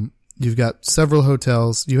 you've got several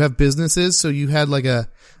hotels, you have businesses, so you had like an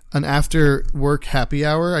after work happy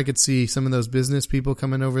hour. I could see some of those business people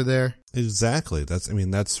coming over there. Exactly.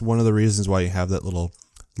 That's one of the reasons why you have that little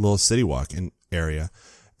City Walk in area.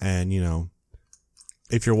 And,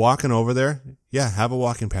 if you're walking over there, yeah, have a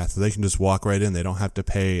walking path so they can just walk right in. They don't have to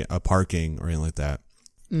pay a parking or anything like that.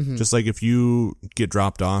 Mm-hmm. Just like if you get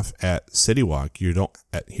dropped off at City Walk,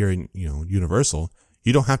 here in Universal,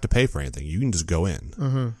 You don't have to pay for anything. You can just go in.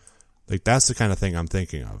 Mm-hmm. Like, that's the kind of thing I'm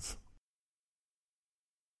thinking of.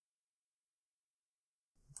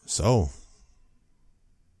 So,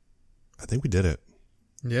 I think we did it.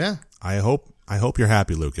 Yeah. I hope you're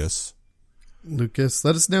happy, Lucas. Lucas,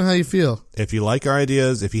 let us know how you feel. If you like our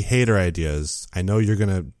ideas, if you hate our ideas, I know you're going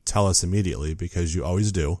to tell us immediately because you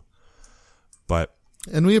always do.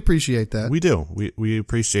 And we appreciate that. We do. We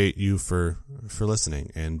appreciate you for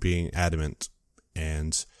listening and being adamant.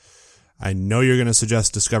 And I know you're going to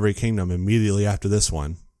suggest Discovery Kingdom immediately after this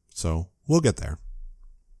one. So we'll get there.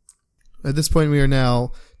 At this point, we are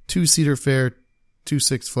now 2 Cedar Fair, 2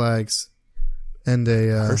 Six Flags, and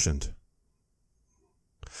a... Hershend.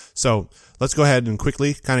 So let's go ahead and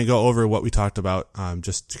quickly kind of go over what we talked about,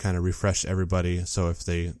 just to kind of refresh everybody. So if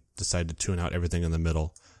they decide to tune out everything in the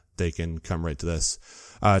middle, they can come right to this.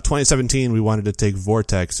 2017, we wanted to take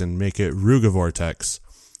Vortex and make it Ruga Vortex,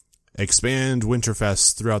 expand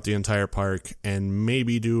Winterfest throughout the entire park, and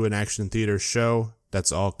maybe do an action theater show.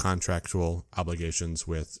 That's all contractual obligations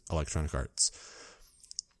with Electronic Arts.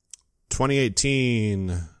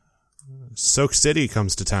 2018, Soak City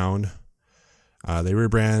comes to town. They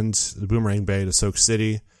rebrand the Boomerang Bay to Soak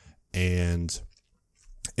City and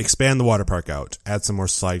expand the water park out, add some more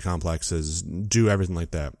slide complexes, do everything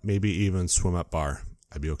like that. Maybe even swim up bar.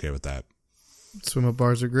 I'd be okay with that. Swim up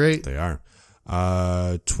bars are great. They are.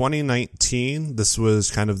 2019, this was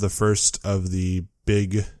kind of the first of the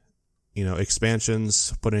big,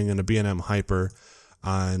 expansions, putting in a B&M Hyper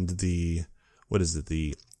on the,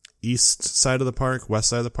 the east side of the park, west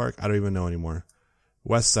side of the park? I don't even know anymore.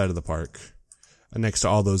 West side of the park. Next to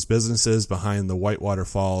all those businesses behind the Whitewater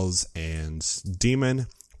Falls and Demon,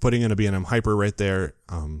 putting in a B&M Hyper right there.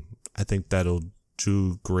 I think that'll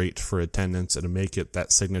do great for attendance and make it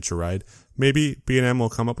that signature ride. Maybe B&M will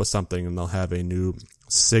come up with something and they'll have a new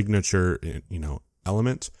signature,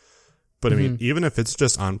 element. But I mean, even if it's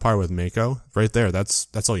just on par with Mako, right there,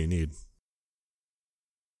 that's all you need.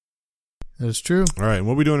 That is true. All right, and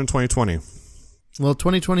what are we doing in 2020? Well,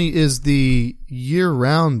 2020 is the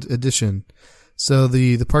year-round edition. So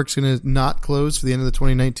the park's going to not close for the end of the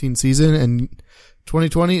 2019 season, and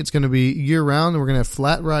 2020 it's going to be year-round, and we're going to have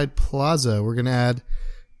Flat Ride Plaza. We're going to add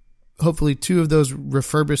hopefully 2 of those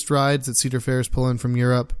refurbished rides that Cedar Fair is pulling from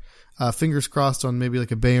Europe. Fingers crossed on maybe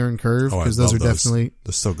like a Bayern Curve, because those are definitely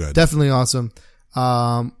they're so good, definitely awesome.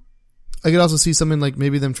 I could also see something like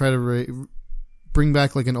maybe them try to bring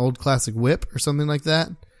back like an old classic whip or something like that.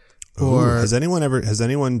 Or has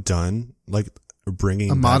anyone done like bringing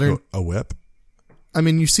a modern back a whip? I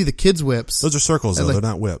mean, you see the kids' whips. Those are circles, though. They're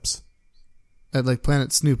not whips. At like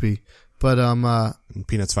Planet Snoopy. But,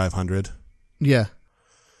 Peanuts 500. Yeah.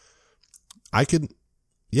 I could,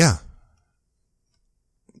 yeah.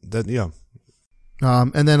 That, yeah.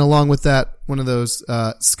 And then along with that, one of those,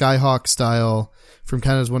 Skyhawk style from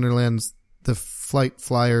Canada's Wonderland's, the flight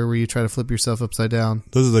flyer where you try to flip yourself upside down.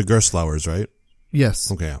 Those are the Gerstlauers, right? Yes.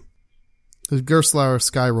 Okay. The Gerstlauer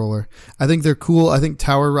Sky Roller. I think they're cool. I think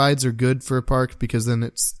tower rides are good for a park because then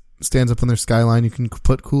it stands up on their skyline. You can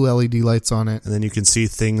put cool LED lights on it. And then you can see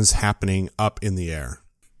things happening up in the air.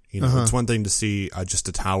 It's one thing to see just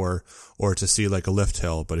a tower or to see like a lift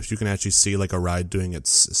hill, but if you can actually see like a ride doing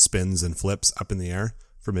its spins and flips up in the air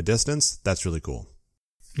from a distance, that's really cool.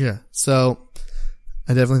 Yeah. So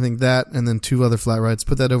I definitely think that, and then 2 other flat rides.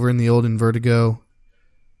 Put that over in the old Invertigo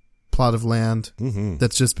plot of land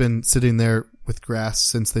that's just been sitting there with grass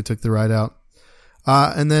since they took the ride out.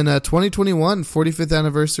 And then 2021, 45th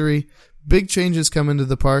anniversary, big changes coming to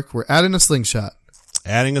the park. We're adding a slingshot.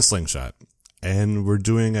 And we're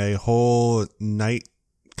doing a whole night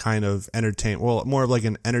kind of more of like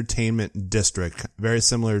an entertainment district, very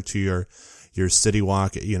similar to your City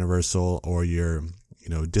Walk at Universal or your,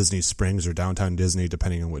 Disney Springs or Downtown Disney,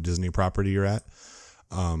 depending on what Disney property you're at.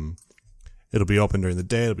 It'll be open during the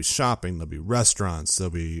day. There'll be shopping. There'll be restaurants.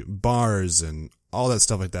 There'll be bars and all that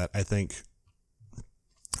stuff like that. I think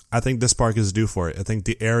this park is due for it. I think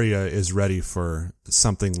the area is ready for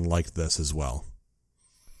something like this as well.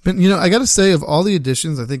 But, I got to say, of all the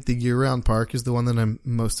additions, I think the year-round park is the one that I'm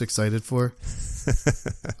most excited for.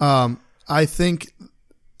 I think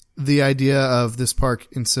the idea of this park,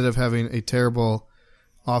 instead of having a terrible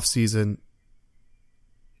off-season,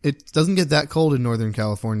 it doesn't get that cold in Northern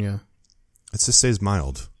California. It just stays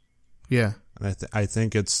mild. Yeah. And I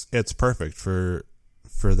think it's perfect for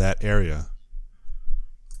that area.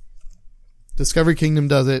 Discovery Kingdom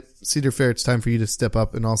does it. Cedar Fair, it's time for you to step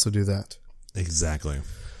up and also do that. Exactly.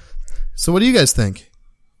 So what do you guys think?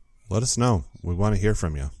 Let us know. We want to hear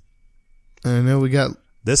from you. I know we got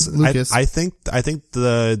this. Lucas. I think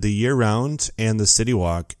the year round and the City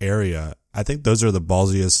Walk area I think those are the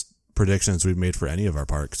ballsiest predictions we've made for any of our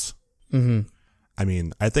parks. Mm-hmm. I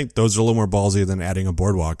mean, I think those are a little more ballsy than adding a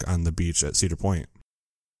boardwalk on the beach at Cedar Point.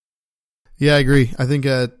 Yeah, I agree. I think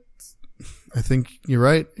you're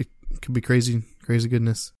right. It could be crazy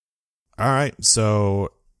goodness. All right.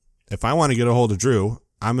 So if I want to get a hold of Drew,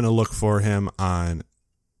 I'm going to look for him on,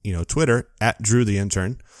 Twitter at Drew the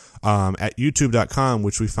Intern, at youtube.com,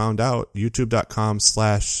 which we found out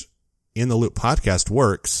youtube.com/In the Loop podcast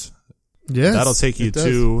works. Yes, that'll take you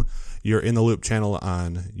to your In the Loop channel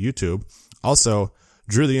on YouTube. Also,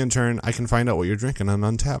 Drew the Intern, I can find out what you're drinking on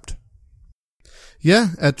Untapped. Yeah,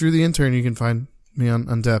 at Drew the Intern, you can find me on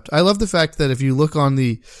Untapped. I love the fact that if you look on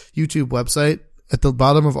the YouTube website, at the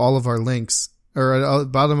bottom of all of our links, or at the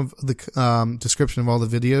bottom of the description of all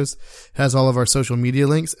the videos, has all of our social media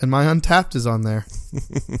links, and my Untapped is on there.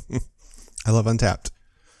 I love Untapped.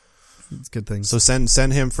 It's a good thing. So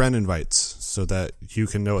send him friend invites so that you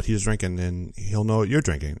can know what he's drinking and he'll know what you're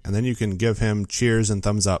drinking. And then you can give him cheers and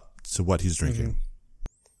thumbs up to what he's drinking.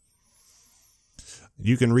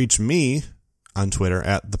 You can reach me on Twitter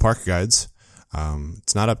at The Park Guides.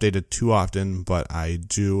 It's not updated too often, but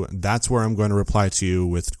that's where I'm going to reply to you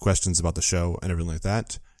with questions about the show and everything like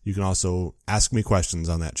that. You can also ask me questions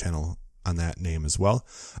on that channel, on that name as well.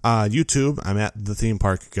 YouTube, I'm at The Theme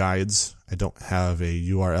Park Guides. I don't have a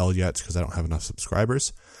URL yet because I don't have enough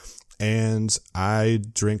subscribers. And I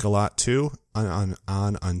drink a lot too on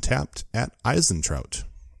Untapped at Eisentrout.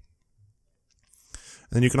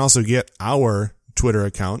 And then you can also get our Twitter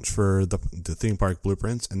account for the Theme Park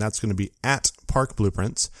Blueprints, and that's going to be at Park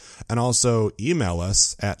Blueprints. And also email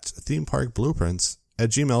us at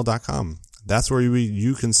themeparkblueprints@gmail.com. That's where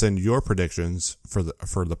you can send your predictions for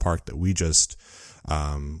the park that we just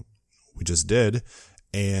did,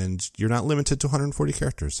 and you're not limited to 140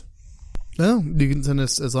 characters. No, you can send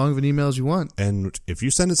us as long of an email as you want. And if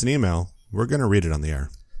you send us an email, we're going to read it on the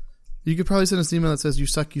air. You could probably send us an email that says, you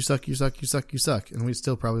suck, you suck, you suck, you suck, you suck, and we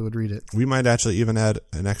still probably would read it. We might actually even add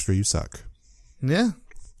an extra you suck. Yeah.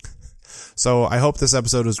 So I hope this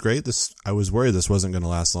episode was great. I was worried this wasn't going to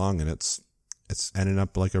last long, and it's ended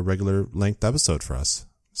up like a regular length episode for us.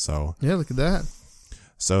 So yeah, look at that.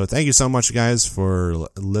 So thank you so much, guys, for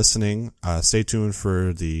listening. Stay tuned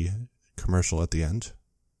for the commercial at the end.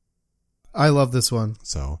 I love this one.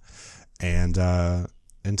 So, and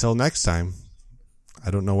until next time. I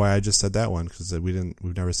don't know why I just said that one because we've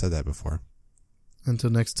never said that before. Until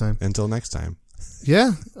next time. Until next time.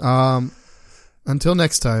 Yeah. Until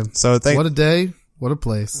next time. So what a day. What a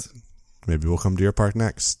place. Maybe we'll come to your park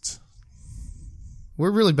next. We're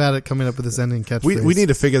really bad at coming up with this ending catchphrase. We need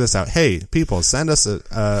to figure this out. Hey, people, send us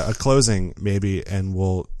a closing maybe, and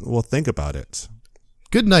we'll think about it.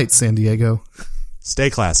 Good night, San Diego. Stay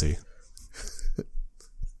classy.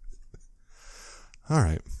 All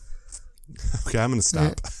right. Okay, I'm going to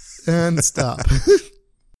stop. And stop.